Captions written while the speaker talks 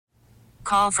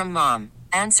call from mom.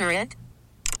 Answer it.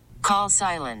 Call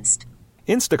silenced.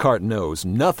 Instacart knows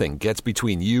nothing gets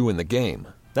between you and the game.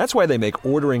 That's why they make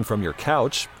ordering from your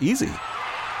couch easy.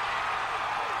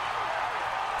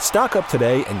 Stock up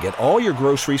today and get all your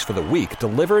groceries for the week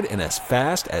delivered in as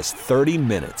fast as 30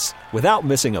 minutes without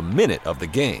missing a minute of the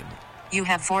game. You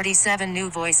have 47 new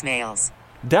voicemails.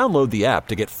 Download the app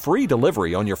to get free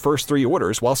delivery on your first 3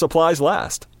 orders while supplies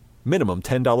last. Minimum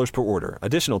 $10 per order.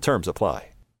 Additional terms apply.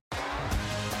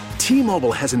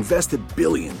 T-Mobile has invested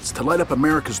billions to light up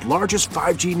America's largest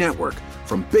 5G network,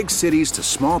 from big cities to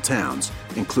small towns,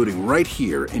 including right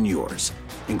here in yours.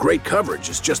 And great coverage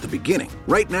is just the beginning.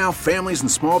 Right now, families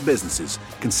and small businesses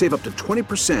can save up to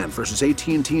 20% versus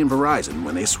AT&T and Verizon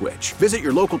when they switch. Visit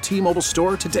your local T-Mobile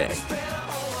store today.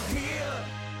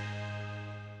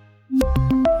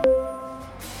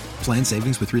 Plan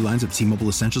savings with 3 lines of T-Mobile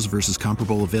Essentials versus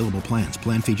comparable available plans.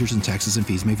 Plan features and taxes and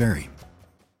fees may vary.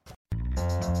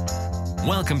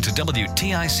 Welcome to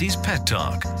WTIC's Pet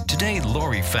Talk. Today,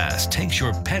 Laurie Fast takes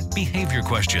your pet behavior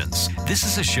questions. This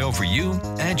is a show for you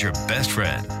and your best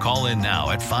friend. Call in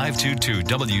now at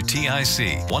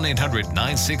 522-WTIC,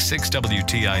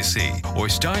 1-800-966-WTIC, or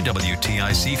star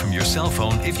WTIC from your cell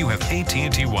phone if you have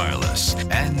AT&T Wireless.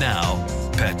 And now,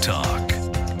 Pet Talk.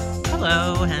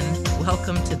 Hello, and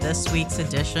welcome to this week's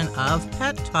edition of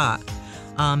Pet Talk.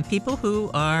 People who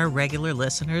are regular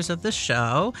listeners of the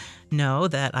show know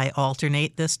that I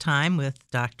alternate this time with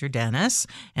Dr. Dennis,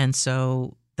 and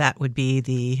so that would be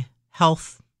the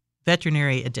health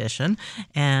veterinary edition.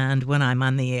 And when I'm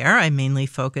on the air, I mainly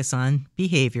focus on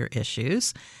behavior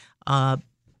issues.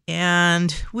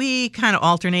 And we kind of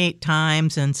alternate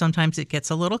times, and sometimes it gets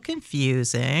a little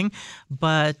confusing,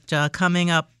 but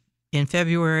coming up in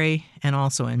February and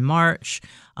also in March,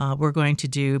 we're going to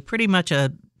do pretty much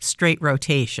a straight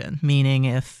rotation, meaning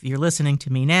if you're listening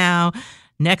to me now,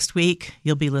 next week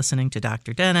you'll be listening to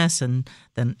Dr. Dennis, and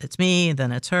then it's me, and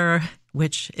then it's her,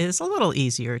 which is a little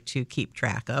easier to keep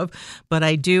track of. But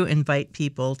I do invite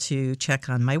people to check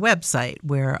on my website,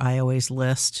 where I always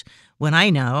list when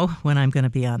I know when I'm going to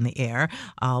be on the air.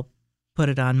 I'll put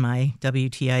it on my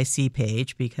WTIC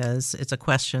page because it's a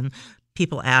question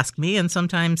people ask me, and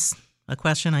sometimes a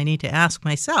question I need to ask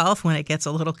myself when it gets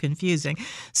a little confusing.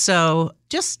 So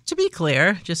just to be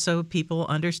clear, just so people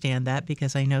understand that,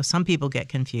 because I know some people get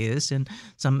confused and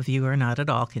some of you are not at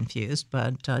all confused,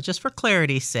 but just for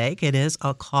clarity's sake, it is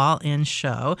a call-in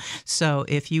show. So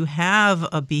if you have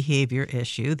a behavior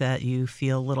issue that you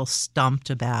feel a little stumped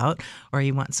about, or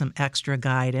you want some extra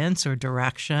guidance or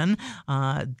direction,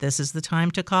 this is the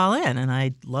time to call in, and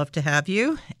I'd love to have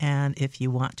you. And if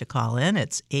you want to call in,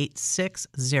 it's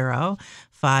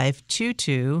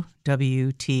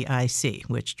 860-522-WTIC,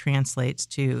 which translates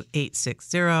to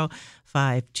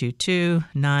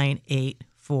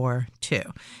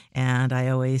 860-522-9842. And I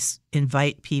always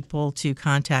invite people to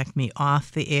contact me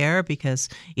off the air because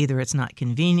either it's not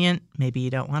convenient, maybe you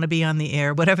don't want to be on the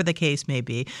air, whatever the case may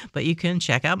be. But you can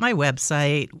check out my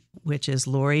website, which is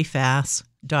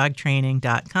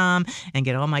lauriefastdogtraining.com, and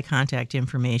get all my contact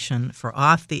information for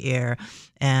off the air.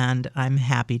 And I'm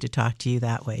happy to talk to you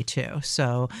that way too.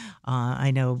 So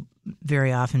I know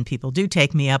very often people do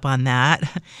take me up on that,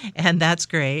 and that's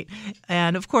great.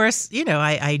 And of course,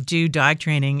 I do dog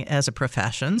training as a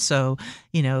profession. So,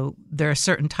 there are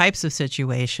certain types of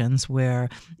situations where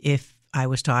if I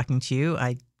was talking to you,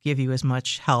 I'd give you as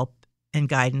much help and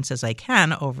guidance as I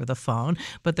can over the phone.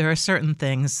 But there are certain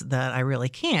things that I really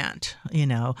can't,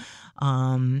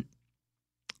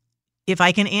 If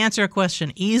I can answer a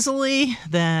question easily,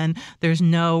 then there's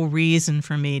no reason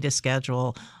for me to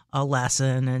schedule a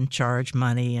lesson and charge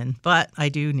money. But I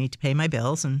do need to pay my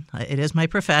bills, and it is my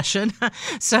profession.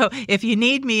 So if you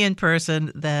need me in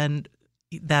person, then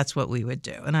that's what we would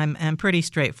do. And I'm pretty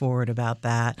straightforward about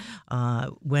that.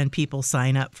 When people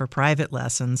sign up for private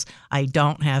lessons, I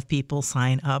don't have people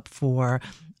sign up for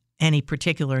any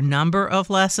particular number of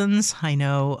lessons. I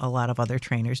know a lot of other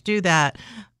trainers do that.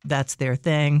 That's their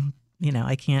thing.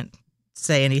 I can't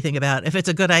say anything about if it's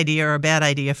a good idea or a bad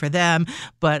idea for them,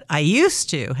 but I used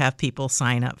to have people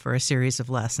sign up for a series of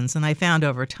lessons, and I found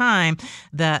over time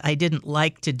that I didn't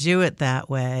like to do it that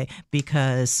way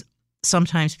because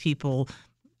sometimes people,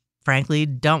 frankly,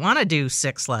 don't want to do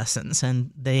 6 lessons, and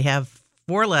they have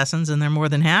 4 lessons and they're more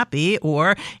than happy,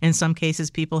 or in some cases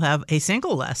people have a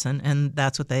single lesson and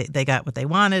that's what they got what they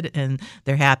wanted and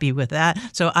they're happy with that.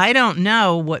 So I don't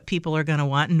know what people are going to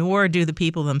want, nor do the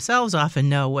people themselves often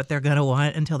know what they're going to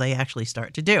want until they actually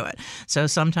start to do it. So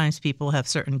sometimes people have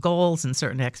certain goals and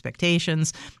certain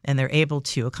expectations and they're able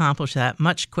to accomplish that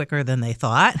much quicker than they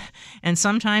thought, and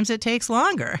sometimes it takes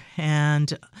longer.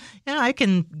 And I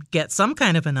can get some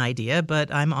kind of an idea,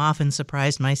 but I'm often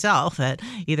surprised myself at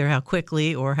either how quickly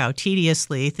or how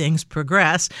tediously things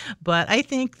progress. But I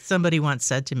think somebody once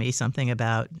said to me something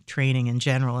about training in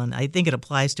general, and I think it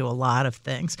applies to a lot of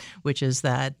things, which is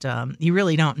that you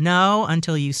really don't know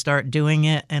until you start doing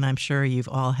it. And I'm sure you've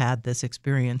all had this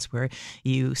experience where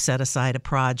you set aside a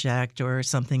project or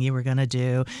something you were going to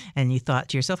do, and you thought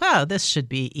to yourself, oh, this should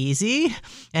be easy.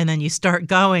 And then you start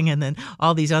going, and then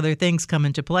all these other things come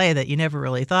into play that you never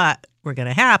really thought were going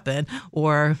to happen,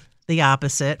 or the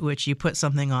opposite, which you put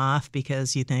something off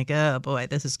because you think, oh boy,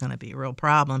 this is going to be a real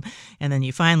problem. And then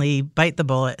you finally bite the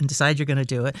bullet and decide you're going to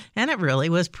do it. And it really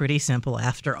was pretty simple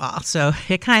after all. So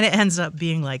it kind of ends up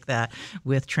being like that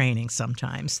with training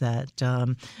sometimes, that,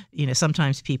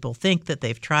 sometimes people think that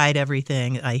they've tried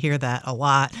everything. I hear that a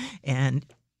lot. And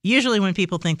usually when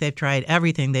people think they've tried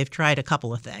everything, they've tried a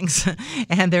couple of things.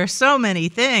 And there's so many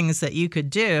things that you could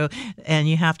do, and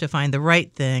you have to find the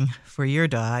right thing for your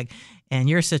dog and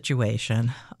your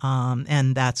situation.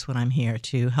 And that's what I'm here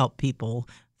to help people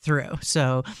through.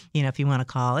 So, if you want to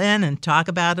call in and talk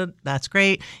about it, that's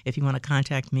great. If you want to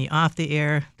contact me off the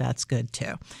air, that's good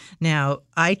too. Now,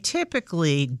 I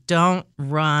typically don't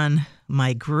run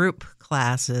my group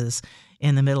classes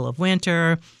in the middle of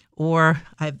winter, or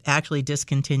I've actually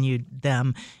discontinued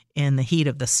them in the heat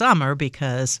of the summer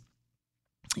because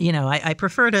I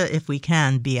prefer to, if we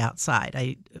can, be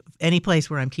outside. Any place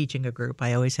where I'm teaching a group,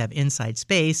 I always have inside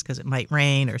space because it might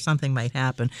rain or something might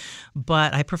happen,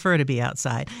 but I prefer to be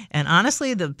outside. And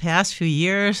honestly, the past few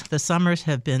years, the summers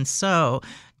have been so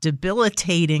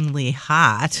debilitatingly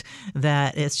hot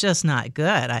that it's just not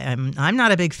good. I'm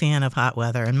not a big fan of hot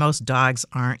weather, and most dogs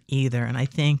aren't either. And I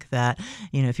think that,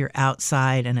 if you're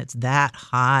outside and it's that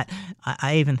hot,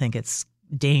 I even think it's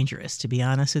dangerous, to be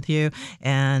honest with you.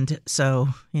 And so,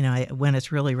 when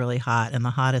it's really, really hot in the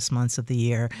hottest months of the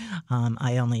year,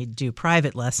 I only do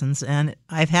private lessons, and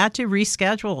I've had to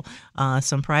reschedule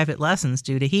some private lessons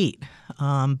due to heat.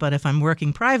 But if I'm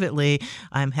working privately,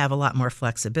 I have a lot more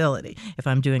flexibility. If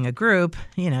I'm doing a group,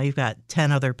 you've got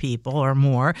 10 other people or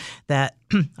more that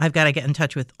I've got to get in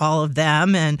touch with all of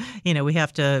them, and we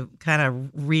have to kind of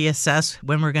reassess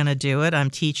when we're going to do it. I'm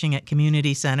teaching at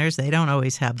community centers. They don't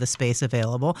always have the space available.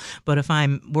 But if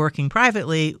I'm working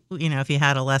privately, if you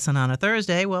had a lesson on a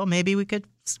Thursday, well, maybe we could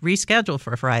reschedule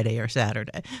for Friday or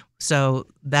Saturday. So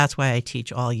that's why I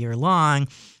teach all year long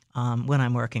when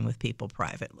I'm working with people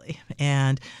privately.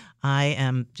 And I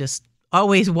am just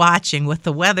always watching what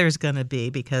the weather's going to be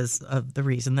because of the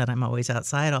reason that I'm always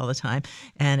outside all the time.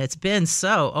 And it's been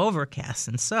so overcast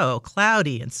and so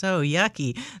cloudy and so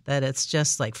yucky that it's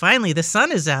just like, finally, the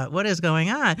sun is out. What is going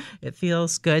on? It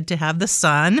feels good to have the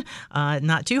sun,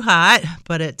 not too hot,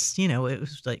 but it's, it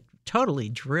was like totally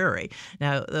dreary.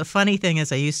 Now, the funny thing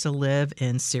is I used to live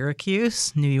in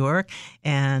Syracuse, New York,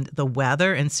 and the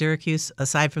weather in Syracuse,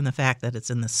 aside from the fact that it's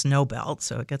in the snow belt,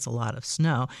 so it gets a lot of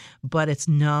snow, but it's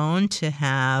known to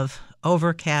have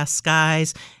overcast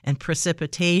skies and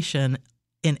precipitation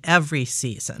in every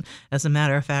season. As a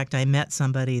matter of fact, I met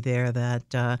somebody there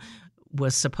that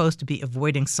was supposed to be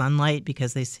avoiding sunlight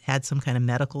because they had some kind of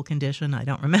medical condition. I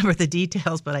don't remember the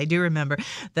details, but I do remember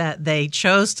that they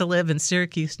chose to live in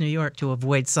Syracuse, New York to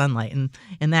avoid sunlight. And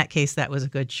in that case, that was a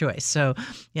good choice. So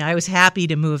I was happy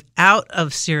to move out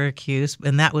of Syracuse,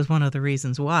 and that was one of the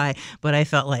reasons why. But I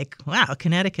felt like, wow,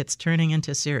 Connecticut's turning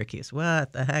into Syracuse.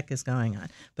 What the heck is going on?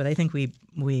 But I think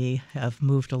we have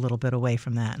moved a little bit away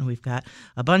from that, and we've got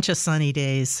a bunch of sunny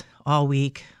days all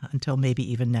week until maybe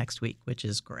even next week, which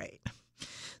is great.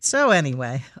 So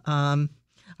anyway,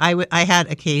 I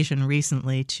had occasion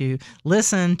recently to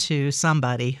listen to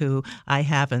somebody who I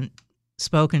haven't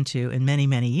spoken to in many,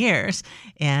 many years.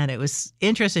 And it was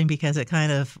interesting because it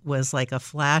kind of was like a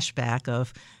flashback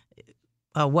of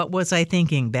what was I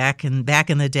thinking back in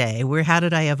the day? How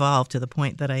did I evolve to the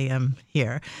point that I am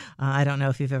here? I don't know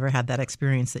if you've ever had that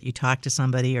experience that you talk to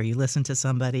somebody or you listen to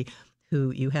somebody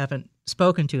who you haven't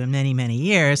spoken to in many, many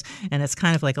years, and it's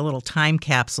kind of like a little time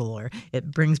capsule, or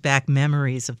it brings back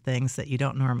memories of things that you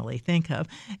don't normally think of.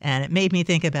 And it made me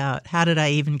think about, how did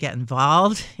I even get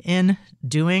involved in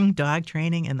doing dog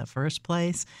training in the first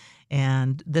place?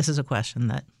 And this is a question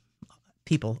that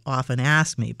people often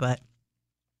ask me, but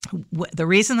The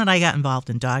reason that I got involved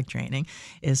in dog training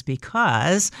is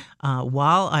because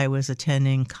while I was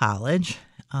attending college,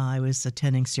 I was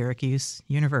attending Syracuse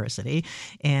University,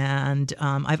 and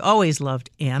I've always loved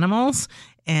animals,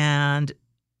 and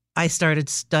I started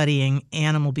studying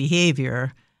animal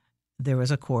behavior. There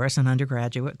was a course, an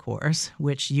undergraduate course,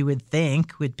 which you would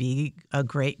think would be a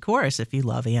great course if you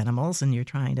love animals and you're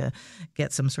trying to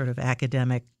get some sort of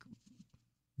academic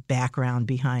background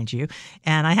behind you.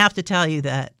 And I have to tell you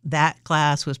that that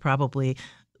class was probably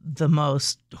the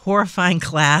most horrifying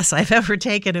class I've ever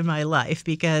taken in my life,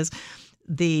 because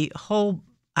the whole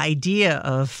idea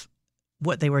of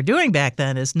what they were doing back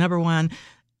then is, number one,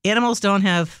 animals don't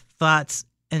have thoughts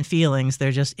and feelings.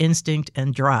 They're just instinct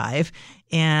and drive.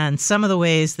 And some of the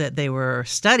ways that they were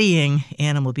studying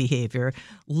animal behavior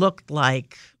looked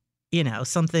like,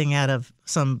 something out of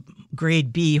some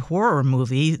grade B horror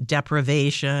movie,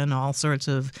 deprivation, all sorts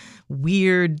of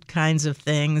weird kinds of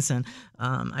things. And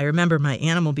I remember my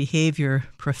animal behavior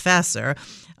professor,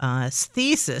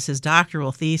 his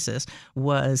doctoral thesis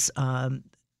was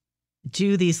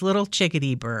do these little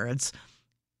chickadee birds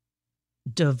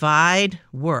divide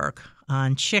work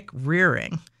on chick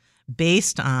rearing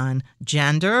based on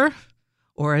gender,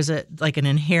 or is it like an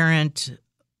inherent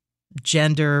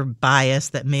gender bias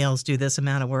that males do this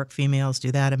amount of work, females do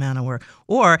that amount of work,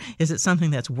 or is it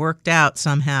something that's worked out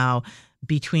somehow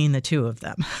between the two of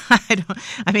them?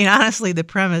 Honestly, the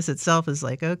premise itself is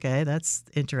like, okay, that's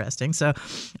interesting. So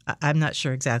I'm not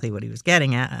sure exactly what he was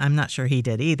getting at. I'm not sure he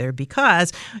did either,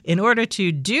 because in order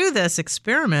to do this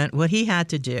experiment, what he had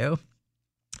to do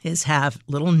is have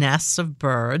little nests of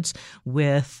birds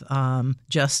with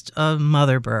just a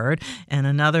mother bird, and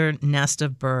another nest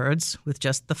of birds with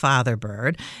just the father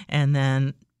bird, and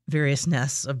then various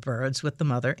nests of birds with the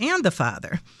mother and the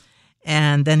father.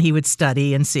 And then he would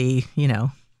study and see,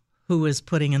 who was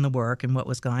putting in the work and what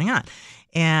was going on.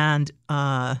 And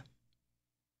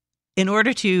in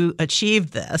order to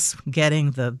achieve this,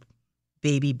 getting the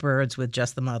baby birds with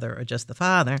just the mother or just the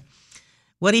father,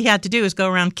 what he had to do is go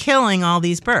around killing all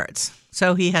these birds.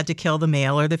 So he had to kill the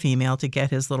male or the female to get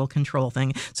his little control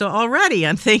thing. So already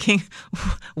I'm thinking,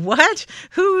 what?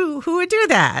 Who would do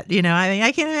that?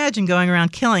 I can't imagine going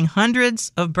around killing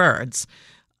hundreds of birds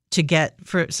to get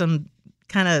for some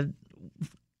kind of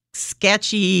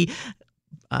sketchy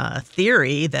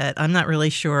theory that I'm not really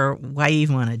sure why you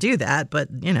even want to do that. But,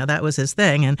 that was his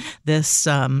thing. And this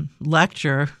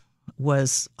lecture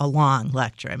was a long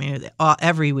lecture.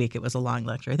 Every week it was a long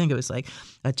lecture. I think it was like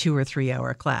a 2 or 3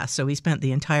 hour class. So we spent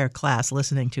the entire class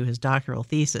listening to his doctoral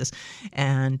thesis.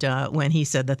 And when he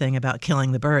said the thing about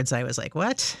killing the birds, I was like,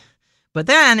 what? But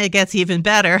then it gets even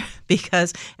better,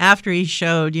 because after he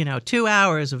showed, 2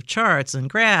 hours of charts and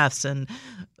graphs and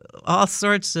all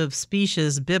sorts of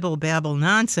specious bibble babble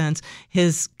nonsense,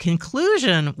 his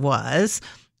conclusion was,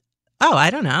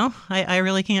 I don't know. I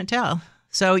really can't tell.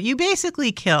 So you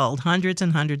basically killed hundreds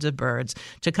and hundreds of birds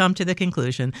to come to the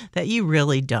conclusion that you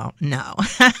really don't know.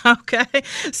 Okay?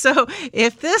 So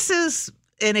if this is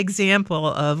an example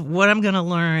of what I'm going to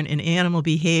learn in animal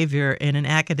behavior in an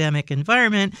academic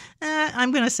environment,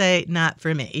 I'm going to say not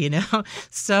for me,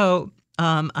 So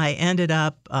I ended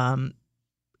up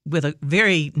with a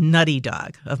very nutty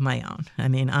dog of my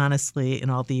own. Honestly, in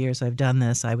all the years I've done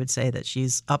this, I would say that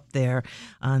she's up there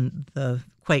on the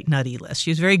quite nutty list. She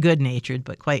was very good-natured,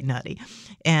 but quite nutty.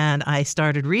 And I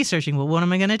started researching, well, what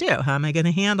am I going to do? How am I going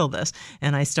to handle this?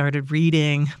 And I started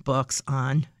reading books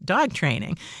on dog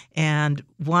training. And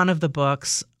one of the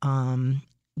books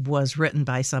was written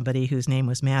by somebody whose name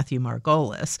was Matthew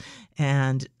Margolis.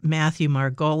 And Matthew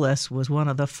Margolis was one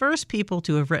of the first people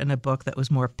to have written a book that was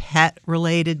more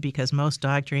pet-related, because most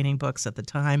dog training books at the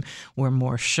time were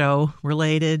more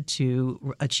show-related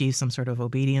to achieve some sort of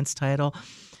obedience title.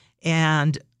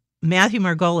 And Matthew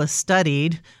Margolis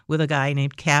studied with a guy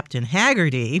named Captain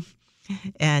Haggerty,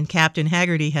 and Captain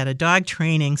Haggerty had a dog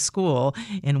training school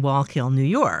in Wallkill, New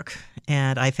York.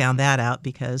 And I found that out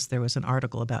because there was an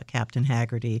article about Captain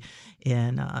Haggerty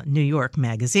in New York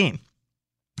Magazine.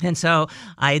 And so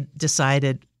I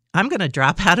decided, I'm going to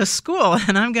drop out of school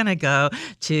and I'm going to go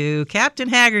to Captain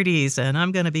Haggerty's and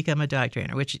I'm going to become a dog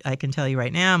trainer, which I can tell you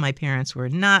right now, my parents were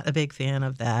not a big fan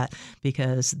of that,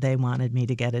 because they wanted me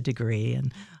to get a degree.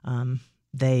 And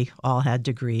they all had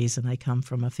degrees, and I come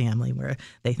from a family where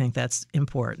they think that's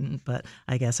important, but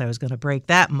I guess I was going to break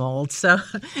that mold. So,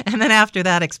 and then after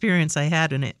that experience I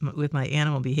had with my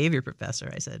animal behavior professor,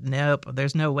 I said, nope,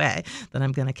 there's no way that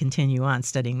I'm going to continue on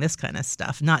studying this kind of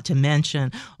stuff, not to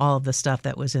mention all of the stuff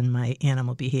that was in my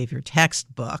animal behavior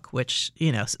textbook, which,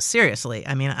 seriously,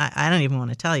 I mean, I don't even want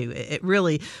to tell you, it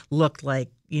really looked like,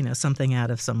 something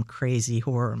out of some crazy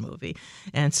horror movie.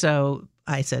 And so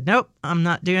I said, nope, I'm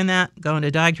not doing that, going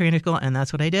to dog training school. And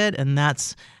that's what I did. And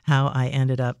that's how I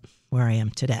ended up where I am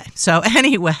today. So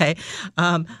anyway,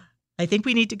 I think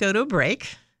we need to go to a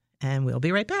break, and we'll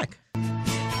be right back.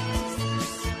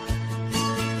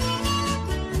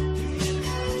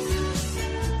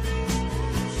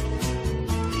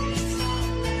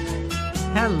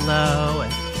 Hello,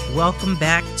 and welcome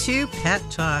back to Pet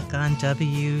Talk on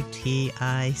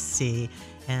WTIC.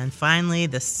 And finally,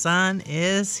 the sun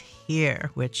is here,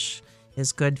 which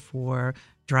is good for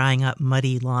drying up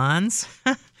muddy lawns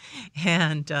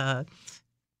and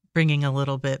bringing a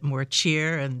little bit more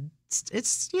cheer. And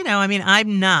it's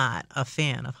I'm not a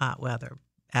fan of hot weather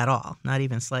at all, not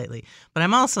even slightly. But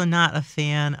I'm also not a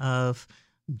fan of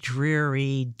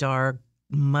dreary, dark,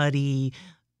 muddy,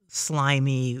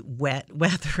 slimy, wet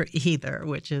weather either,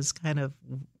 which is kind of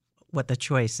what the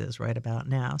choice is right about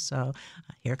now. So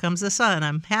here comes the sun.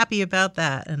 I'm happy about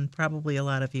that, and probably a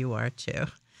lot of you are too.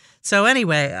 So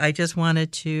anyway, I just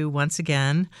wanted to once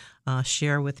again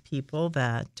share with people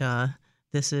that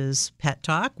this is Pet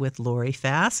Talk with Laurie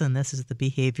Fass, and this is the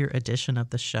behavior edition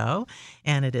of the show.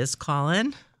 And it is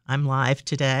Colin. I'm live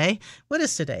today. What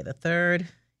is today? The 3rd?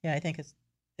 Yeah, I think it's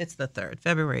the 3rd,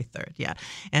 February 3rd, yeah.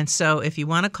 And so if you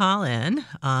want to call in,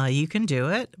 you can do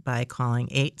it by calling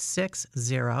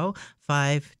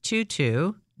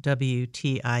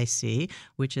 860-522-WTIC,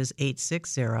 which is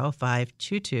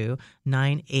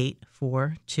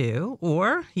 860-522-9842.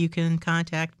 Or you can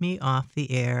contact me off the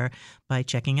air by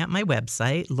checking out my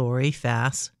website,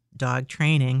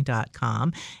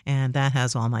 lauriefassdogtraining.com, and that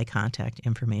has all my contact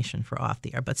information for off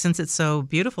the air. But since it's so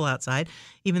beautiful outside,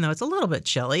 even though it's a little bit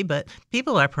chilly, but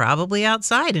people are probably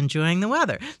outside enjoying the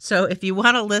weather. So if you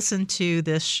want to listen to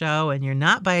this show and you're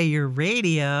not by your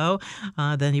radio,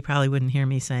 then you probably wouldn't hear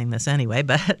me saying this anyway,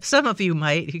 but some of you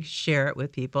might share it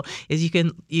with people, is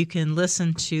you can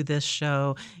listen to this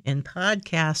show in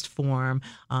podcast form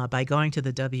by going to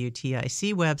the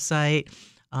WTIC website.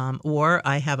 Or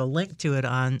I have a link to it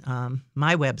on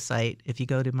my website if you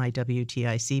go to my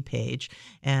WTIC page.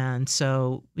 And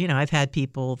so, I've had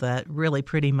people that really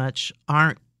pretty much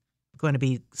aren't going to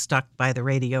be stuck by the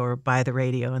radio or by the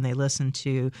radio, and they listen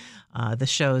to the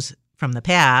shows from the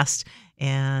past,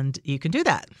 and you can do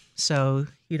that. So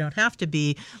you don't have to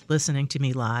be listening to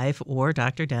me live or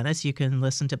Dr. Dennis. You can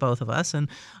listen to both of us, and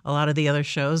a lot of the other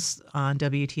shows on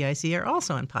WTIC are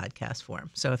also in podcast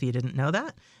form. So if you didn't know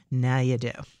that, now you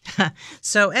do.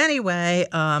 So anyway,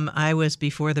 I was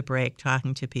before the break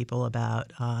talking to people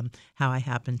about how I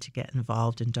happened to get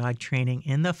involved in dog training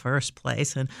in the first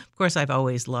place. And of course, I've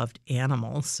always loved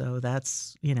animals, so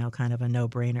that's, kind of a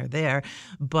no-brainer there.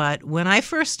 But when I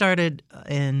first started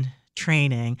in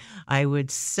training, I would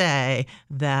say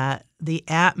that the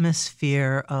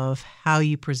atmosphere of how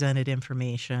you presented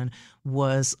information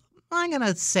was, I'm going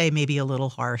to say, maybe a little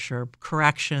harsher.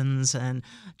 Corrections and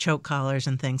choke collars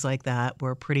and things like that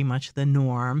were pretty much the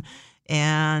norm.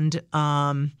 And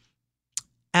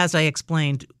as I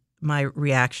explained my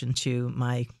reaction to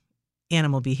my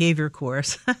animal behavior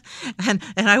course, and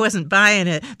I wasn't buying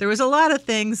it, there was a lot of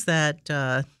things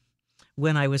that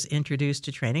when I was introduced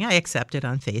to training, I accepted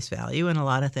on face value, and a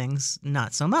lot of things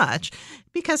not so much,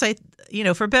 because I,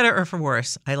 for better or for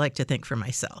worse, I like to think for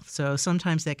myself. So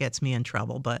sometimes that gets me in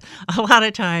trouble, but a lot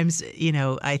of times,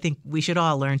 I think we should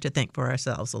all learn to think for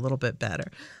ourselves a little bit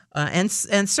better. And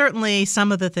certainly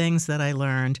some of the things that I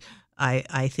learned,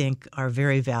 I think are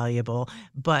very valuable.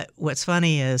 But what's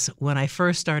funny is when I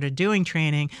first started doing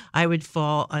training, I would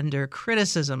fall under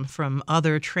criticism from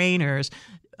other trainers,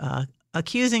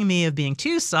 accusing me of being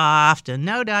too soft and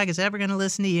no dog is ever going to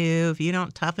listen to you if you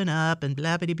don't toughen up and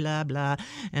blah, blah, blah, blah,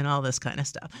 and all this kind of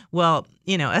stuff. Well,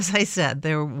 as I said,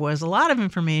 there was a lot of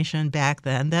information back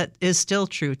then that is still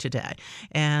true today.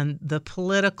 And the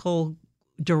political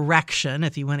direction,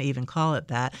 if you want to even call it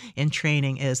that, in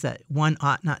training is that one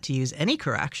ought not to use any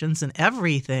corrections and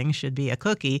everything should be a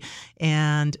cookie.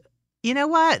 And you know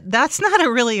what? That's not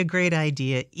really a great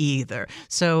idea either.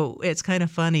 So it's kind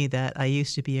of funny that I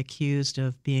used to be accused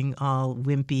of being all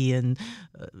wimpy and,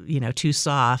 too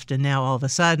soft. And now all of a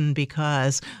sudden,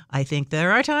 because I think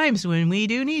there are times when we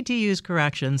do need to use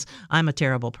corrections, I'm a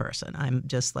terrible person. I'm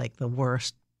just like the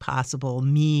worst possible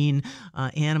mean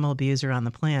animal abuser on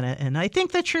the planet. And I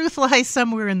think the truth lies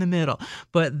somewhere in the middle.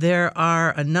 But there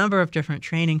are a number of different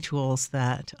training tools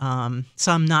that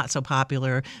some not so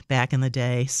popular back in the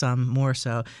day, some more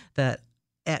so, that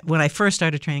when I first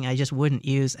started training, I just wouldn't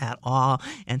use at all.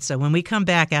 And so when we come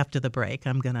back after the break,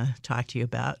 I'm going to talk to you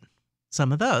about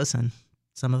some of those, and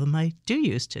some of them I do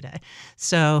use today.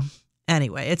 So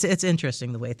anyway, it's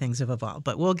interesting the way things have evolved.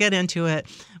 But we'll get into it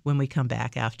when we come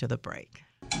back after the break.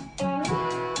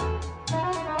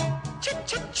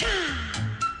 Cha-cha-cha,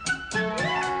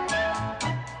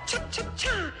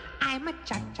 I'm a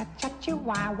cha-cha-cha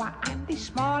chihuahua. I'm the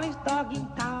smallest dog in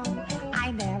town.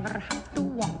 I never have to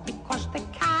walk because they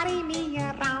carry me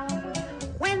around.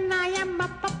 When I am a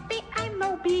puppy, I'm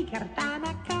no bigger than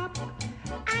a cup.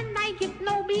 And I get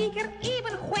no bigger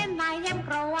even when I am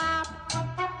grow up.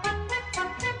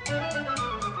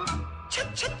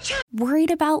 Cha-cha-cha.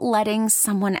 Worried about letting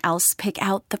someone else pick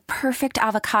out the perfect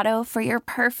avocado for your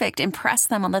perfect impress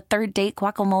them on the third date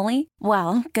guacamole?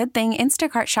 Well, good thing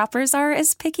Instacart shoppers are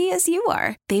as picky as you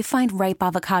are. They find ripe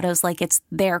avocados like it's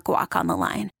their guac on the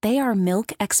line. They are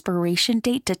milk expiration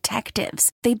date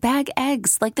detectives. They bag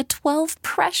eggs like the 12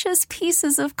 precious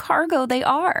pieces of cargo they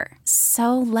are.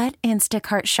 So let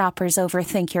Instacart shoppers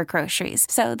overthink your groceries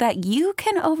so that you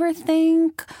can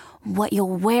overthink what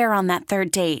you'll wear on that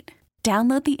third date.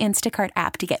 Download the Instacart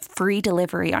app to get free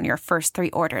delivery on your first 3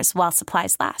 orders while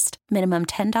supplies last. Minimum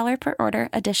 $10 per order.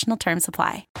 Additional terms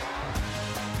apply.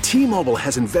 T-Mobile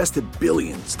has invested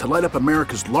billions to light up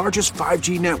America's largest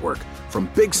 5G network, from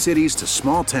big cities to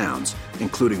small towns,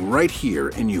 including right here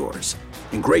in yours.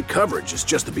 And great coverage is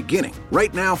just the beginning.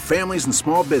 Right now, families and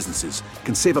small businesses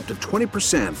can save up to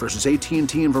 20% versus AT&T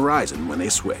and Verizon when they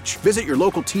switch. Visit your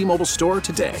local T-Mobile store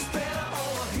today.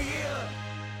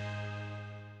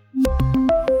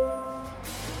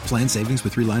 Plan savings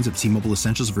with 3 lines of T-Mobile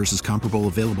Essentials versus comparable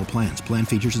available plans. Plan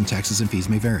features and taxes and fees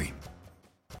may vary.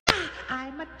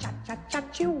 I'm a cha-cha-cha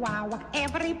chihuahua.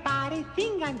 Everybody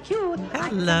think I'm cute.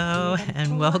 Hello,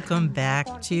 and welcome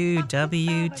back to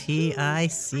WTIC's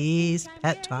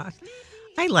Pet Talk.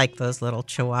 I like those little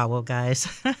chihuahua guys.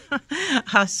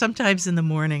 Sometimes in the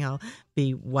morning I'll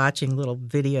be watching little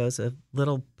videos of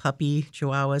little puppy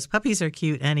chihuahuas. Puppies are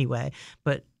cute anyway,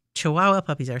 but Chihuahua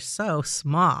puppies are so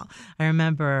small. I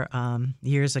remember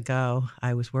years ago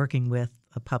I was working with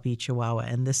a puppy Chihuahua,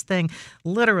 and this thing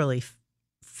literally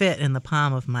fit in the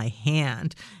palm of my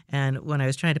hand. And when I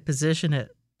was trying to position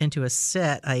it into a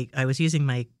sit, I was using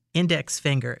my index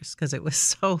fingers because it was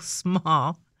so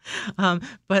small.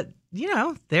 But you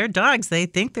know, they're dogs. They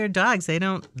think they're dogs. They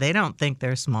don't think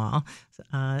they're small.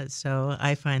 So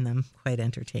I find them quite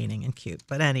entertaining and cute.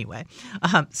 But anyway,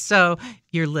 so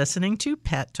you're listening to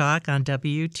Pet Talk on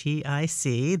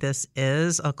WTIC. This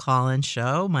is a call-in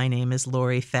show. My name is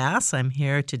Laurie Fass. I'm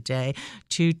here today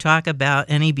to talk about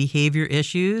any behavior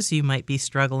issues you might be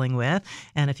struggling with.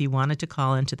 And if you wanted to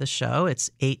call into the show, it's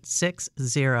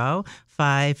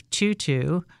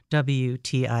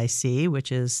 860-522-WTIC,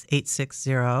 which is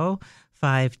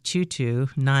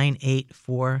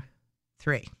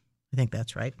 860-522-9843. I think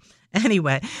that's right.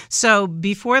 Anyway, so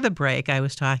before the break, I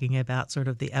was talking about sort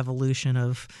of the evolution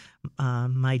of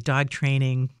my dog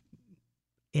training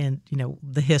and, you know,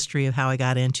 the history of how I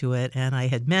got into it. And I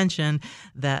had mentioned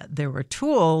that there were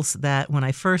tools that when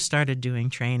I first started doing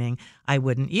training, I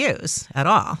wouldn't use at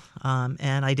all.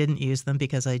 And I didn't use them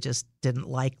because I just didn't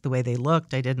like the way they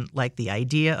looked. I didn't like the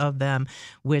idea of them,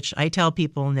 which I tell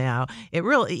people now, it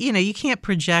really, you know, you can't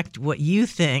project what you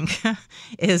think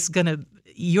is going to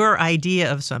your idea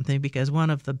of something, because one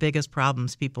of the biggest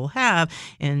problems people have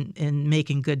in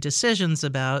making good decisions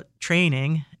about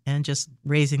training and just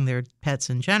raising their pets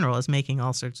in general is making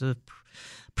all sorts of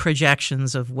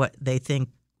projections of what they think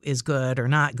is good or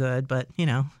not good. But, you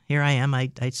know, here I am.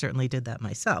 I certainly did that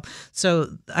myself. So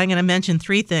I'm going to mention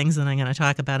 3 things, and I'm going to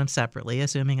talk about them separately,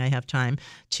 assuming I have time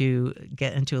to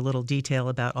get into a little detail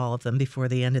about all of them before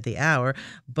the end of the hour.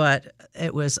 But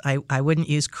it was I wouldn't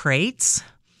use crates.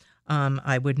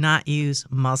 I would not use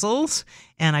muzzles,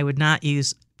 and I would not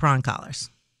use prong collars.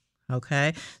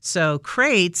 Okay, so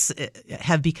crates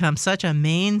have become such a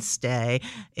mainstay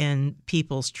in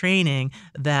people's training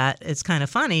that it's kind of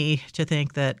funny to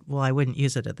think that, well, I wouldn't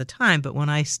use it at the time. But when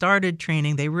I started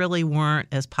training, they really weren't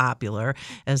as popular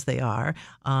as they are.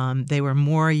 They were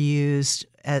more used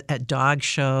at dog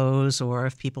shows, or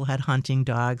if people had hunting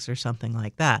dogs or something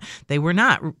like that. They were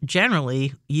not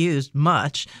generally used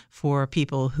much for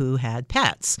people who had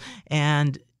pets.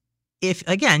 And if,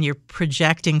 again, you're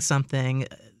projecting something,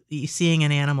 seeing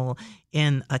an animal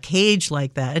in a cage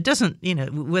like that, it doesn't,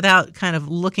 without kind of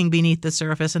looking beneath the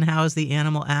surface and how is the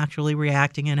animal actually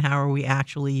reacting and how are we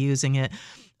actually using it,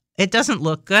 it doesn't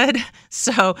look good.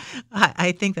 So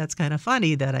I think that's kind of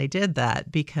funny that I did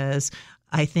that, because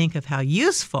I think of how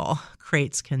useful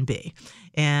crates can be.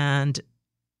 And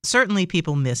certainly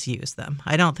people misuse them.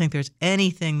 I don't think there's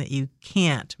anything that you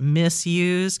can't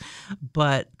misuse,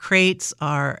 but crates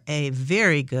are a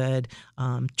very good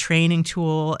training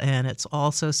tool, and it's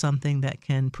also something that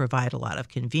can provide a lot of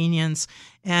convenience.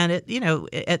 And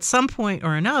at some point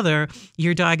or another,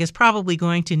 your dog is probably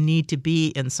going to need to be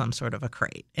in some sort of a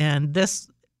crate. And this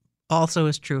also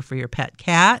is true for your pet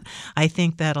cat. I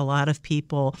think that a lot of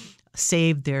people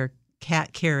save their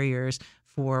cat carriers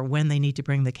for when they need to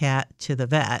bring the cat to the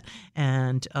vet.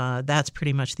 And that's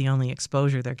pretty much the only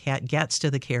exposure their cat gets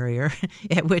to the carrier,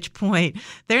 at which point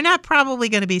they're not probably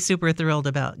going to be super thrilled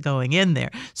about going in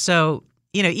there. So,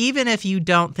 even if you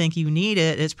don't think you need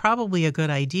it, it's probably a good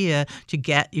idea to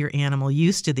get your animal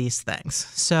used to these things.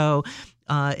 So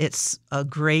it's a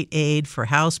great aid for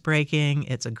housebreaking.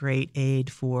 It's a great aid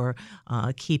for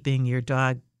keeping your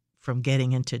dog from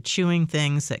getting into chewing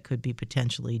things that could be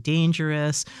potentially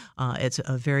dangerous. It's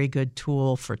a very good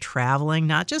tool for traveling,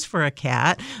 not just for a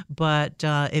cat, but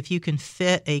if you can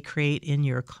fit a crate in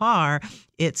your car,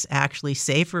 it's actually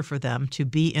safer for them to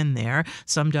be in there.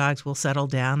 Some dogs will settle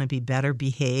down and be better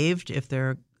behaved if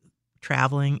they're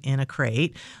traveling in a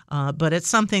crate, but it's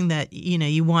something that,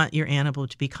 you want your animal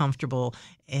to be comfortable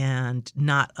and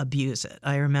not abuse it.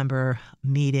 I remember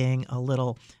meeting a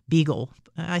little beagle.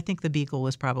 I think the beagle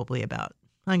was probably about,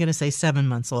 I'm going to say 7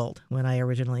 months old when I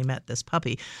originally met this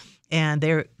puppy. And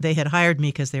they had hired me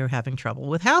because they were having trouble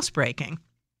with housebreaking.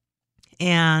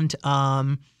 And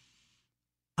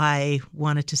I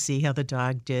wanted to see how the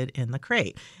dog did in the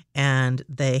crate. And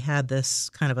they had this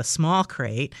kind of a small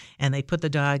crate, and they put the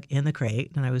dog in the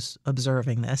crate, and I was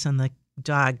observing this, and the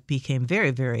dog became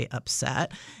very, very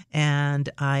upset. And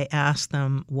I asked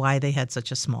them why they had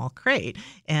such a small crate.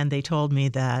 And they told me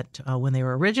that when they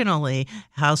were originally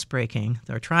housebreaking,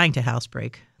 or trying to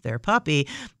housebreak their puppy,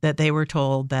 that they were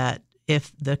told that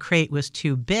if the crate was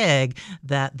too big,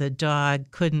 that the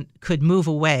dog could move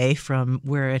away from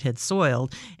where it had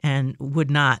soiled and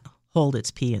would not hold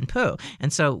its pee and poo.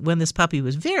 And so when this puppy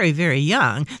was very, very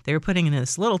young, they were putting it in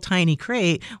this little tiny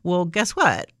crate. Well, guess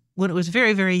what? When it was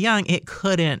very, very young, it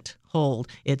couldn't hold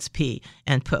its pee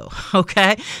and poo.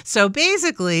 Okay? So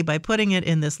basically, by putting it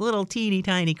in this little teeny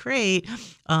tiny crate,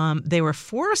 they were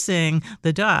forcing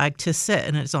the dog to sit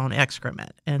in its own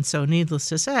excrement. And so needless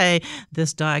to say,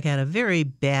 this dog had a very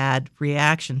bad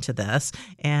reaction to this.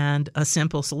 And a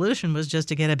simple solution was just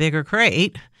to get a bigger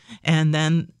crate. And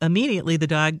then immediately the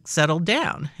dog settled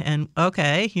down. And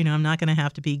okay, I'm not going to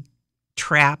have to be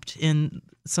trapped in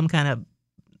some kind of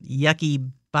yucky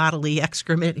bodily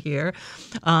excrement here.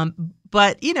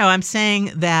 But, I'm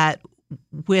saying that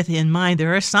with in mind,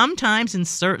 there are some times in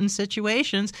certain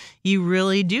situations you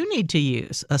really do need to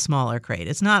use a smaller crate.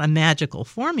 It's not a magical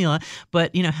formula,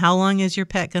 but, how long is your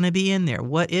pet going to be in there?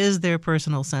 What is their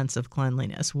personal sense of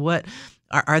cleanliness? What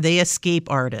are they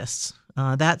escape artists?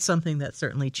 That's something that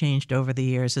certainly changed over the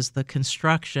years, is the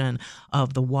construction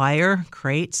of the wire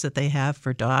crates that they have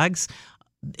for dogs.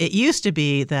 It used to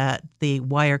be that the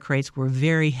wire crates were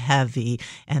very heavy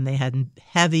and they had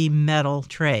heavy metal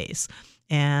trays.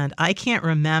 And I can't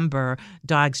remember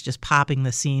dogs just popping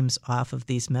the seams off of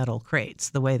these metal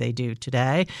crates the way they do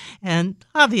today. And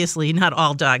obviously not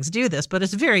all dogs do this, but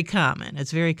it's very common.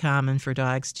 It's very common for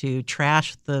dogs to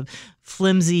trash the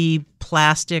flimsy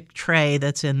plastic tray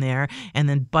that's in there and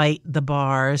then bite the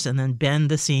bars and then bend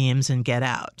the seams and get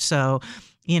out. So,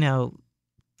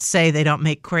 say they don't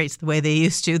make crates the way they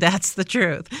used to. That's the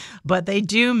truth. But they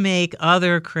do make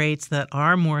other crates that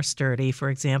are more sturdy.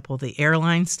 For example, the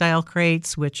airline style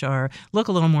crates, which look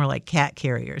a little more like cat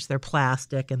carriers. They're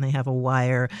plastic and they have a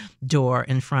wire door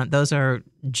in front. Those are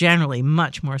generally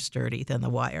much more sturdy than the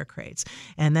wire crates.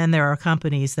 And then there are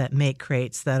companies that make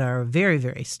crates that are very,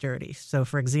 very sturdy. So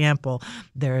for example,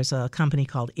 there's a company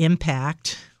called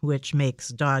Impact, which makes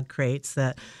dog crates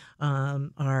that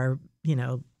are,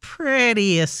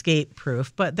 pretty escape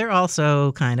proof, but they're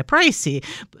also kind of pricey.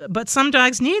 But some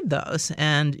dogs need those.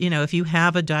 And, if you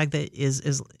have a dog that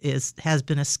has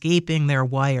been escaping their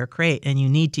wire crate and you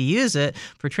need to use it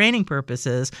for training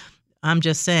purposes, I'm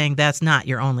just saying that's not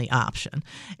your only option.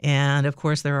 And of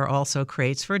course, there are also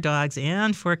crates for dogs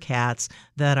and for cats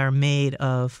that are made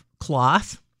of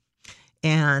cloth.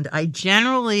 And I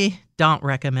generally don't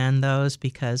recommend those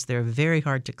because they're very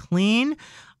hard to clean.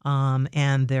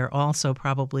 and they're also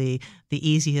probably the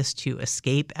easiest to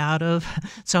escape out of.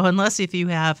 So unless if you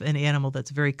have an animal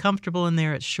that's very comfortable in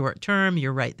there, it's short term,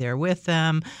 you're right there with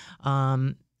them,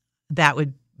 that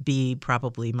would be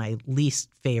probably my least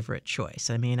favorite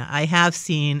choice. I mean, I have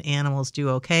seen animals do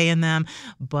okay in them,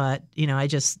 but, I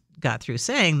just got through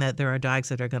saying that there are dogs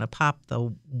that are going to pop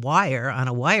the wire on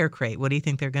a wire crate. What do you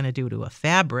think they're going to do to a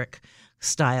fabric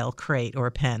style crate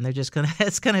or pen? They're just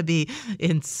it's going to be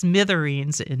in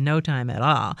smithereens in no time at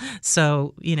all.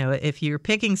 So, if you're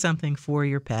picking something for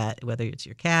your pet, whether it's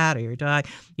your cat or your dog,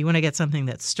 you want to get something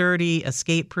that's sturdy,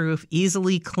 escape proof,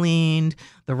 easily cleaned,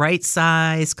 the right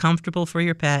size, comfortable for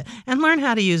your pet, and learn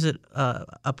how to use it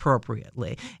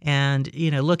appropriately. And,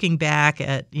 looking back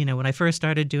at, when I first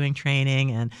started doing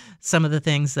training and some of the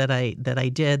things that I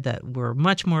did that were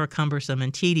much more cumbersome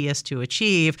and tedious to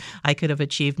achieve, I could have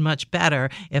achieved much better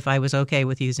if I was okay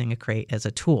with using a crate as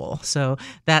a tool. So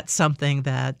that's something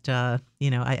that,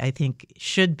 I think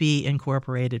should be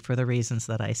incorporated for the reasons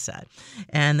that I said.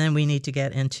 And then we need to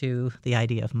get into the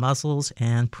idea of muzzles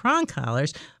and prong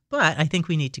collars. But I think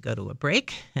we need to go to a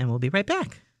break, and we'll be right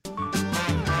back.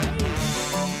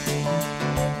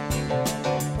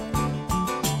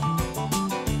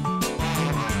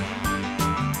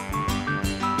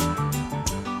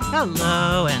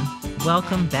 Hello, and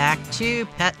welcome back to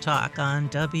Pet Talk on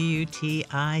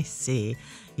WTIC.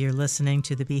 You're listening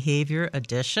to the Behavior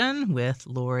Edition with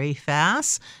Laurie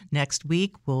Fass. Next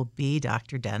week will be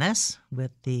Dr. Dennis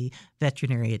with the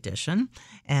Veterinary Edition,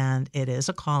 and it is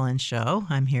a call-in show.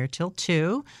 I'm here till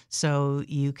 2, so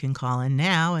you can call in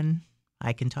now and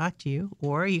I can talk to you,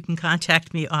 or you can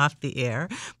contact me off the air.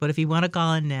 But if you want to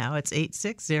call in now, it's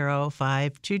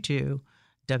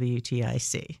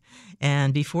 860-522-WTIC.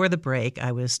 And before the break,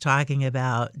 I was talking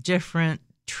about different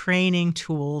training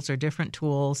tools or different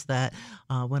tools that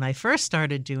when I first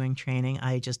started doing training,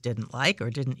 I just didn't like or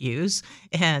didn't use.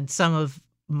 And some of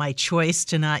my choice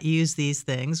to not use these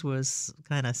things was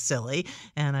kind of silly.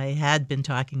 And I had been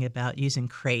talking about using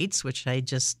crates, which I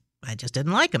just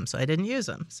didn't like them, so I didn't use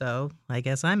them. So I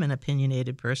guess I'm an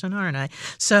opinionated person, aren't I?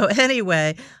 So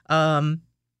anyway,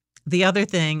 the other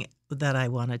thing that I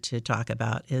wanted to talk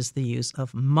about is the use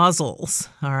of muzzles.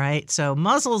 All right. So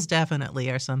muzzles definitely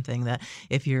are something that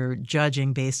if you're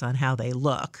judging based on how they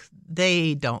look,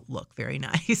 they don't look very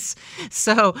nice.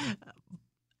 So,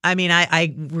 I mean,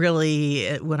 I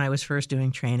really, when I was first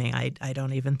doing training, I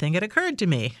don't even think it occurred to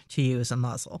me to use a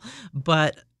muzzle.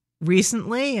 But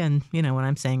recently, and when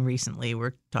I'm saying recently,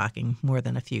 we're talking more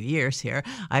than a few years here,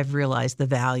 I've realized the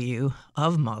value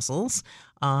of muzzles.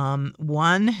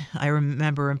 One, I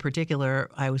remember in particular,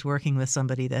 I was working with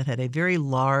somebody that had a very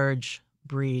large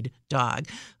breed dog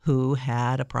who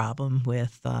had a problem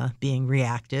with being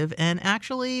reactive and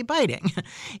actually biting.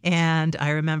 And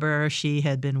I remember she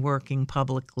had been working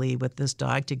publicly with this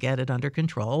dog to get it under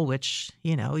control, which,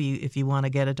 if you want to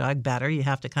get a dog better, you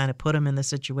have to kind of put them in the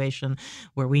situation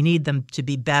where we need them to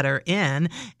be better in.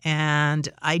 And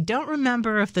I don't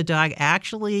remember if the dog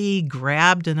actually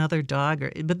grabbed another dog,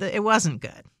 but it wasn't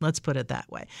good. Let's put it that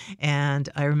way. And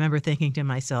I remember thinking to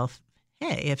myself,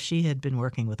 hey, if she had been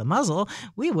working with a muzzle,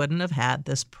 we wouldn't have had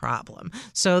this problem.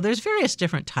 So there's various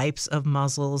different types of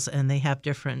muzzles, and they have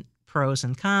different pros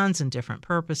and cons and different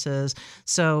purposes.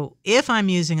 So if I'm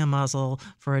using a muzzle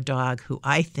for a dog who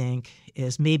I think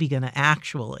is maybe going to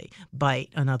actually bite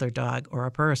another dog or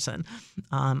a person,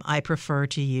 I prefer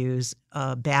to use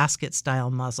a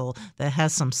basket-style muzzle that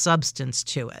has some substance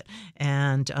to it.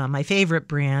 And my favorite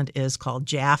brand is called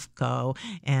Jafco,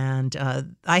 and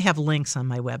I have links on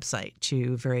my website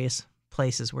to various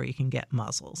places where you can get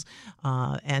muzzles.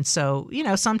 And so,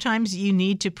 sometimes you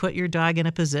need to put your dog in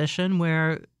a position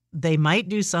where they might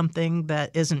do something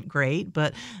that isn't great,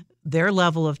 but their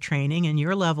level of training and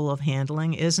your level of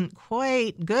handling isn't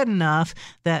quite good enough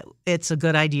that it's a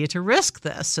good idea to risk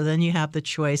this. So then you have the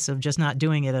choice of just not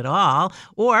doing it at all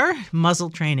or muzzle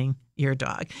training your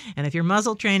dog. And if you're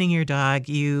muzzle training your dog,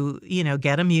 you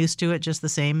get them used to it just the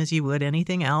same as you would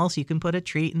anything else. You can put a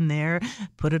treat in there,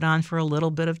 put it on for a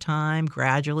little bit of time,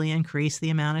 gradually increase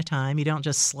the amount of time. You don't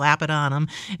just slap it on them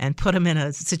and put them in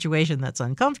a situation that's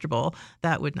uncomfortable.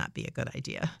 That would not be a good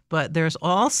idea. But there's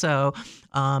also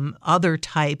other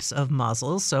types of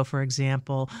muzzles. So for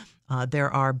example,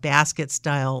 there are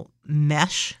basket-style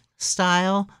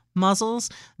mesh-style muzzles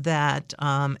that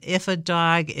if a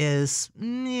dog is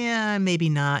maybe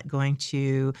not going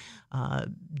to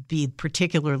be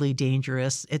particularly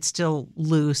dangerous. It's still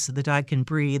loose. The dog can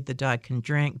breathe. The dog can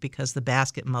drink because the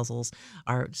basket muzzles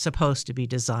are supposed to be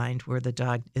designed where the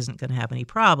dog isn't going to have any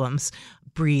problems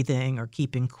breathing or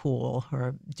keeping cool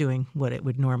or doing what it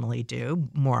would normally do,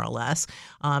 more or less.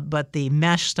 But the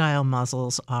mesh-style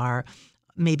muzzles are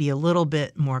maybe a little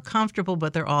bit more comfortable,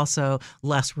 but they're also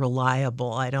less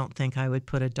reliable. I don't think I would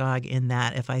put a dog in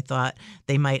that if I thought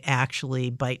they might actually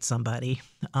bite somebody.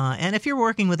 And if you're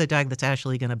working with a dog that's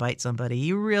actually going to bite somebody,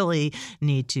 you really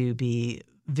need to be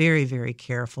very, very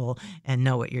careful and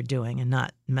know what you're doing and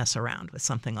not mess around with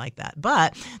something like that.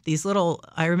 But these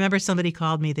I remember somebody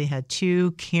called me, they had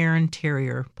 2 Cairn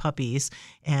Terrier puppies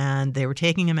and they were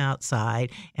taking them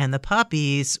outside and the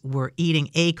puppies were eating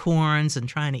acorns and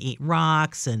trying to eat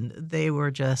rocks and they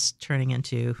were just turning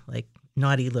into like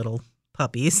naughty little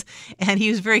puppies. And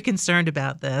he was very concerned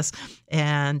about this.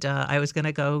 And I was going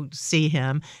to go see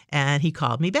him. And he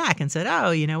called me back and said,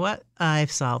 oh, you know what? I've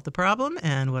solved the problem.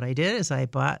 And what I did is I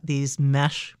bought these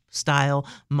mesh style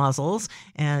muzzles.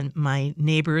 And my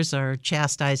neighbors are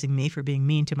chastising me for being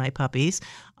mean to my puppies.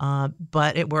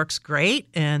 But it works great.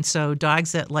 And so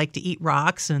dogs that like to eat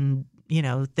rocks and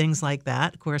things like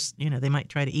that. Of course, they might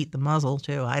try to eat the muzzle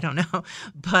too. I don't know.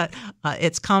 But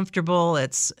it's comfortable.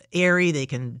 It's airy. They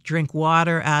can drink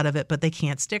water out of it, but they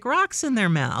can't stick rocks in their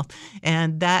mouth.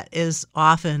 And that is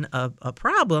often a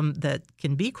problem that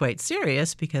can be quite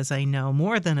serious because I know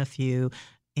more than a few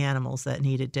animals that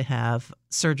needed to have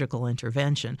surgical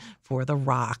intervention for the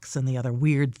rocks and the other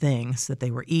weird things that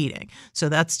they were eating. So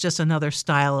that's just another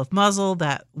style of muzzle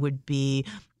that would be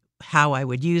how I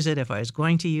would use it if I was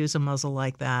going to use a muzzle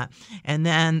like that. And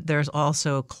then there's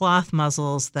also cloth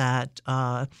muzzles that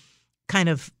kind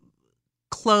of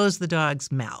close the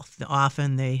dog's mouth.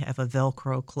 Often they have a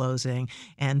Velcro closing.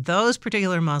 And those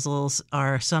particular muzzles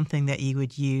are something that you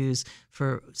would use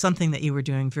for something that you were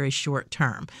doing very short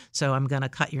term. So I'm going to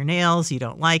cut your nails. You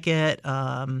don't like it.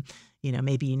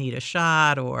 Maybe you need a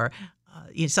shot or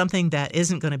something that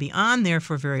isn't going to be on there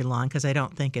for very long because I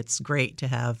don't think it's great to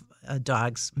have a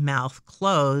dog's mouth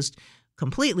closed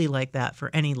completely like that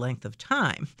for any length of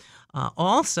time.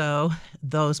 Also,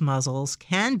 those muzzles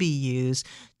can be used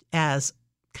as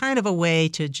kind of a way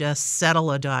to just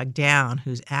settle a dog down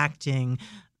who's acting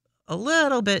a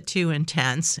little bit too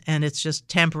intense, and it's just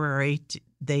temporary.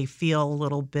 They feel a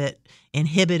little bit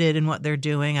inhibited in what they're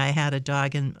doing. I had a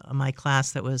dog in my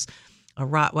class that was a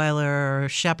Rottweiler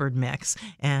Shepherd mix,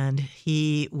 and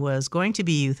he was going to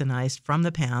be euthanized from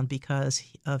the pound because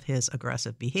of his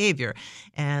aggressive behavior.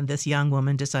 And this young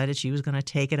woman decided she was going to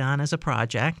take it on as a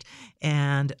project.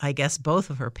 And I guess both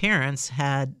of her parents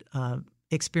had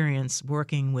experience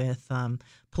working with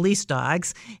police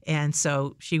dogs, and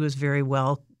so she was very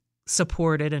well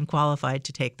supported and qualified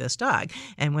to take this dog.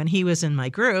 And when he was in my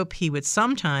group, he would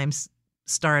sometimes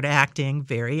start acting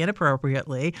very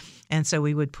inappropriately. And so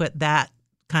we would put that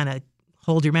kind of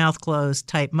hold your mouth closed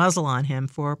type muzzle on him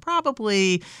for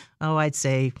probably, I'd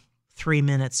say 3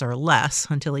 minutes or less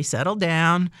until he settled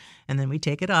down. And then we'd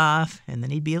take it off and then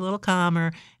he'd be a little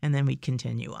calmer and then we'd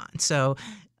continue on. So,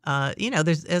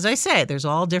 there's, as I say, there's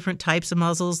all different types of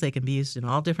muzzles. They can be used in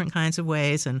all different kinds of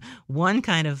ways. And one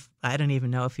kind of, I don't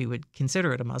even know if you would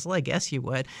consider it a muzzle. I guess you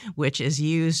would, which is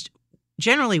used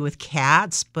generally with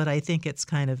cats, but I think it's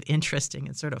kind of interesting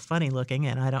and sort of funny looking,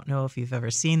 and I don't know if you've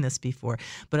ever seen this before,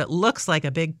 but it looks like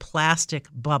a big plastic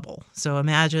bubble. So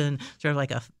imagine sort of like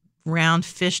a round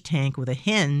fish tank with a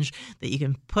hinge that you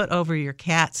can put over your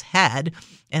cat's head,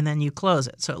 and then you close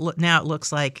it. So now it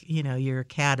looks like, your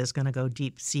cat is going to go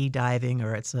deep sea diving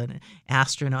or it's an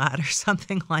astronaut or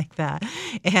something like that.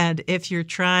 And if you're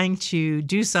trying to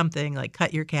do something like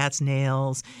cut your cat's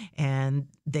nails and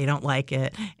they don't like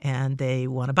it and they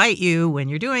want to bite you when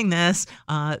you're doing this,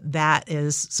 that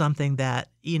is something that,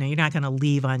 you're not going to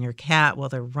leave on your cat while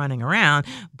they're running around,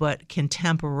 but can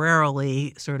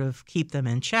temporarily sort of keep them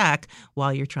in check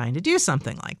while you're trying to do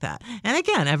something like that. And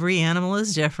again, every animal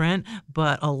is different,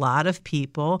 but a lot of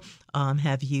people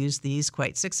have used these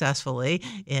quite successfully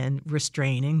in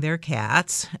restraining their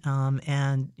cats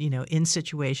and, in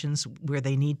situations where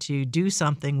they need to do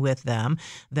something with them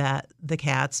that the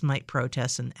cats might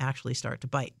protest and actually start to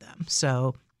bite them.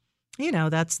 So,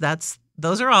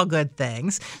 those are all good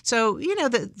things. So,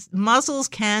 the muzzles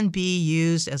can be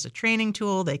used as a training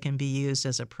tool. They can be used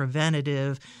as a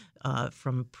preventative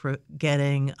from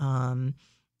getting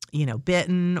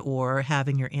bitten or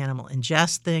having your animal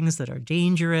ingest things that are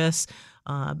dangerous.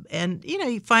 And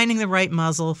finding the right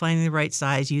muzzle, finding the right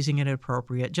size, using it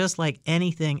appropriate, just like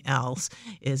anything else,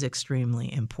 is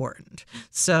extremely important.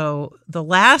 So the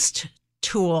last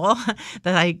tool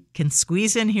that I can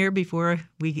squeeze in here before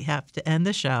we have to end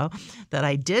the show that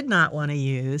I did not want to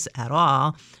use at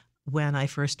all when I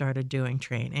first started doing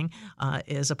training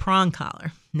is a prong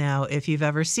collar. Now, if you've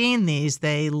ever seen these,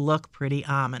 they look pretty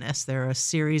ominous. They're a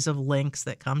series of links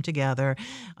that come together,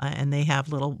 and they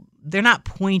have they're not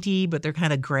pointy, but they're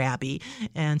kind of grabby.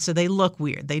 And so they look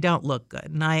weird. They don't look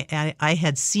good. And I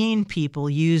had seen people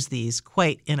use these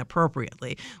quite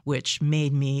inappropriately, which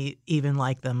made me even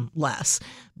like them less.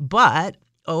 But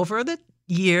over the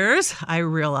years, I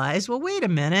realized, well, wait a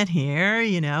minute here,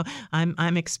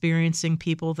 I'm experiencing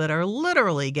people that are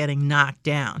literally getting knocked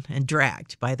down and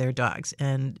dragged by their dogs.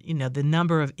 And, the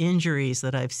number of injuries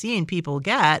that I've seen people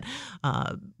get,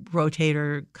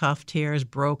 rotator cuff tears,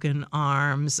 broken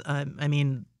arms.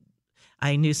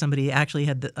 I knew somebody actually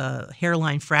had a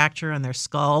hairline fracture on their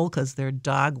skull because their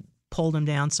dog pulled them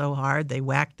down so hard they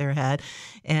whacked their head.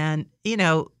 And,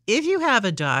 if you have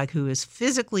a dog who is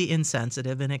physically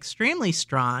insensitive and extremely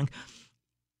strong,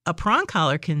 a prong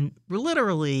collar can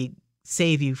literally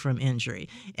save you from injury.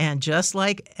 And just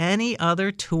like any other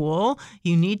tool,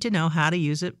 you need to know how to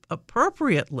use it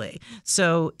appropriately.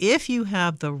 So if you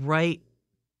have the right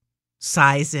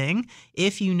sizing,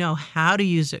 if you know how to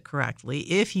use it correctly,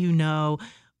 if you know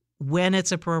when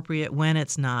it's appropriate, when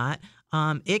it's not,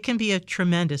 it can be a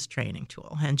tremendous training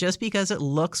tool. And just because it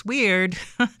looks weird,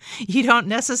 you don't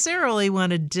necessarily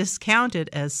want to discount it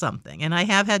as something. And I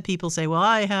have had people say, well,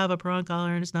 I have a prong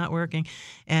collar and it's not working.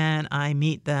 And I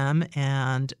meet them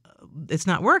and it's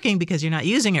not working because you're not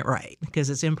using it right, because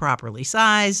it's improperly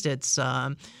sized. It's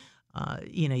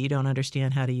you don't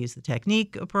understand how to use the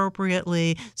technique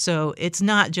appropriately. So it's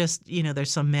not just,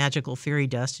 there's some magical fairy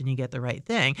dust and you get the right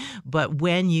thing. But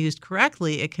when used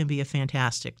correctly, it can be a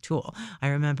fantastic tool. I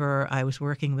remember I was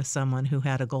working with someone who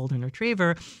had a golden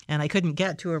retriever and I couldn't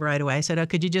get to her right away. I said,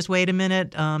 could you just wait a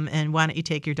minute? And why don't you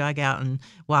take your dog out and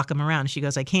walk him around? And she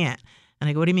goes, I can't. And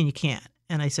I go, what do you mean you can't?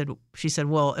 And she said,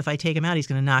 well, if I take him out, he's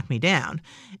going to knock me down.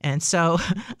 And so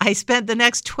I spent the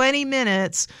next 20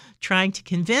 minutes trying to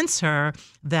convince her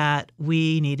that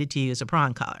we needed to use a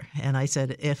prong collar. And I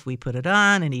said, if we put it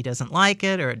on and he doesn't like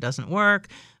it or it doesn't work,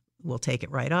 we'll take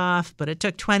it right off. But it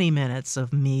took 20 minutes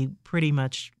of me pretty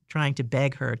much trying to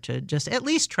beg her to just at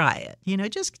least try it,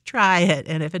 just try it.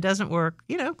 And if it doesn't work,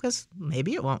 because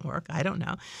maybe it won't work, I don't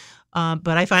know.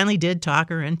 But I finally did talk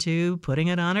her into putting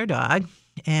it on her dog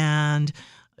and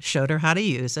showed her how to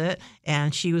use it.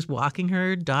 And she was walking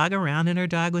her dog around and her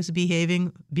dog was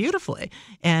behaving beautifully.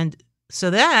 And so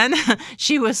then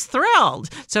she was thrilled.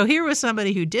 So here was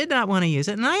somebody who did not want to use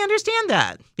it. And I understand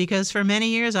that because for many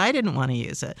years I didn't want to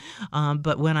use it.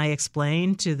 But when I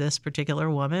explained to this particular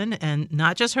woman, and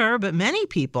not just her, but many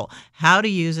people, how to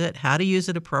use it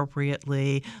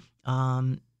appropriately,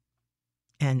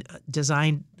 and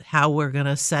designed how we're going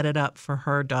to set it up for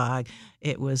her dog,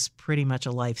 it was pretty much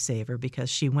a lifesaver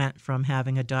because she went from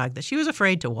having a dog that she was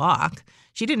afraid to walk.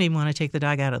 She didn't even want to take the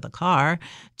dog out of the car,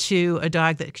 to a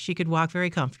dog that she could walk very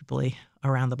comfortably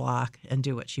around the block and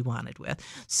do what she wanted with.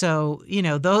 So,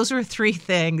 those were three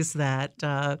things that,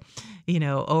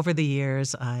 over the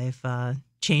years I've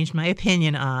changed my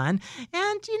opinion on.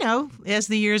 And, as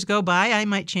the years go by, I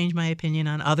might change my opinion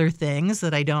on other things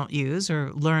that I don't use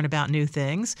or learn about new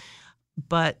things.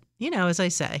 But, as I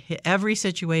say, every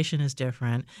situation is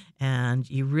different and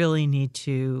you really need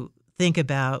to think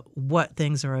about what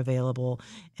things are available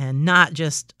and not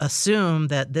just assume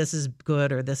that this is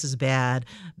good or this is bad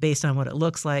based on what it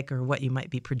looks like or what you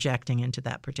might be projecting into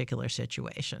that particular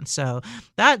situation. So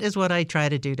that is what I try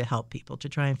to do to help people, to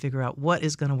try and figure out what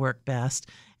is going to work best.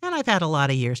 And I've had a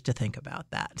lot of years to think about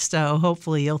that. So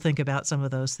hopefully you'll think about some of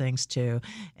those things too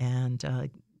and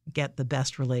get the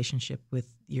best relationship with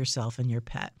yourself and your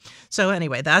pet. So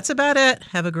anyway, that's about it.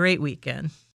 Have a great weekend.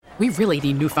 We really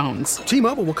need new phones.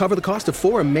 T-Mobile will cover the cost of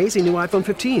 4 amazing new iPhone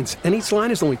 15s, and each line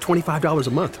is only $25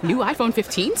 a month. New iPhone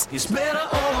 15s? It's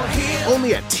better over here.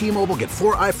 Only at T-Mobile, get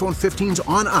 4 iPhone 15s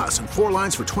on us and 4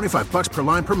 lines for $25 per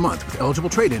line per month with eligible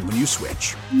trade-in when you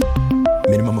switch.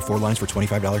 Minimum of 4 lines for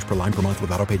 $25 per line per month with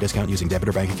autopay discount using debit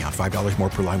or bank account. $5 more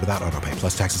per line without autopay,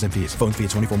 plus taxes and fees. Phone fee at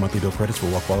 24 monthly bill credits for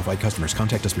well-qualified customers.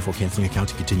 Contact us before canceling account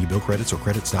to continue bill credits or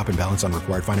credit stop and balance on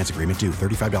required finance agreement due.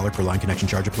 $35 per line connection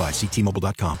charge applies. See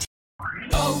T-Mobile.com.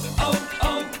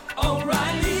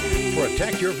 O'Reilly.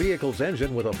 Protect your vehicle's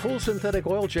engine with a full synthetic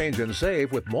oil change and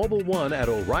save with Mobile One at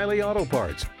O'Reilly Auto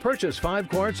Parts. Purchase 5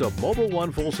 quarts of Mobile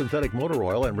One full synthetic motor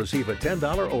oil and receive a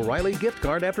 $10 O'Reilly gift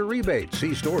card after rebate.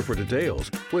 See store for details.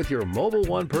 With your Mobile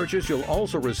One purchase, you'll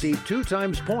also receive 2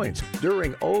 times points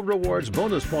during O Rewards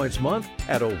Bonus Points Month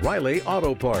at O'Reilly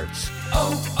Auto Parts.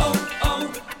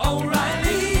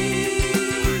 O'Reilly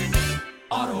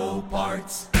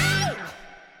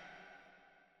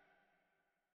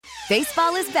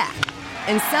Baseball is back,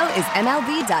 and so is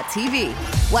MLB.tv.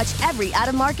 Watch every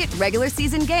out-of-market regular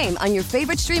season game on your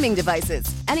favorite streaming devices,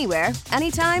 anywhere,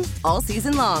 anytime, all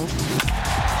season long.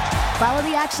 Follow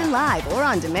the action live or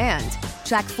on demand.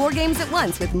 Track 4 games at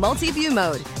once with multi-view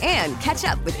mode and catch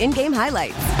up with in-game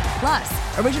highlights.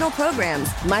 Plus, original programs,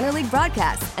 minor league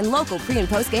broadcasts, and local pre- and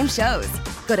post-game shows.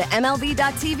 Go to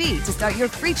MLB.tv to start your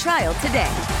free trial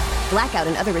today. Blackout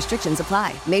and other restrictions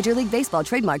apply. Major League Baseball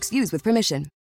trademarks used with permission.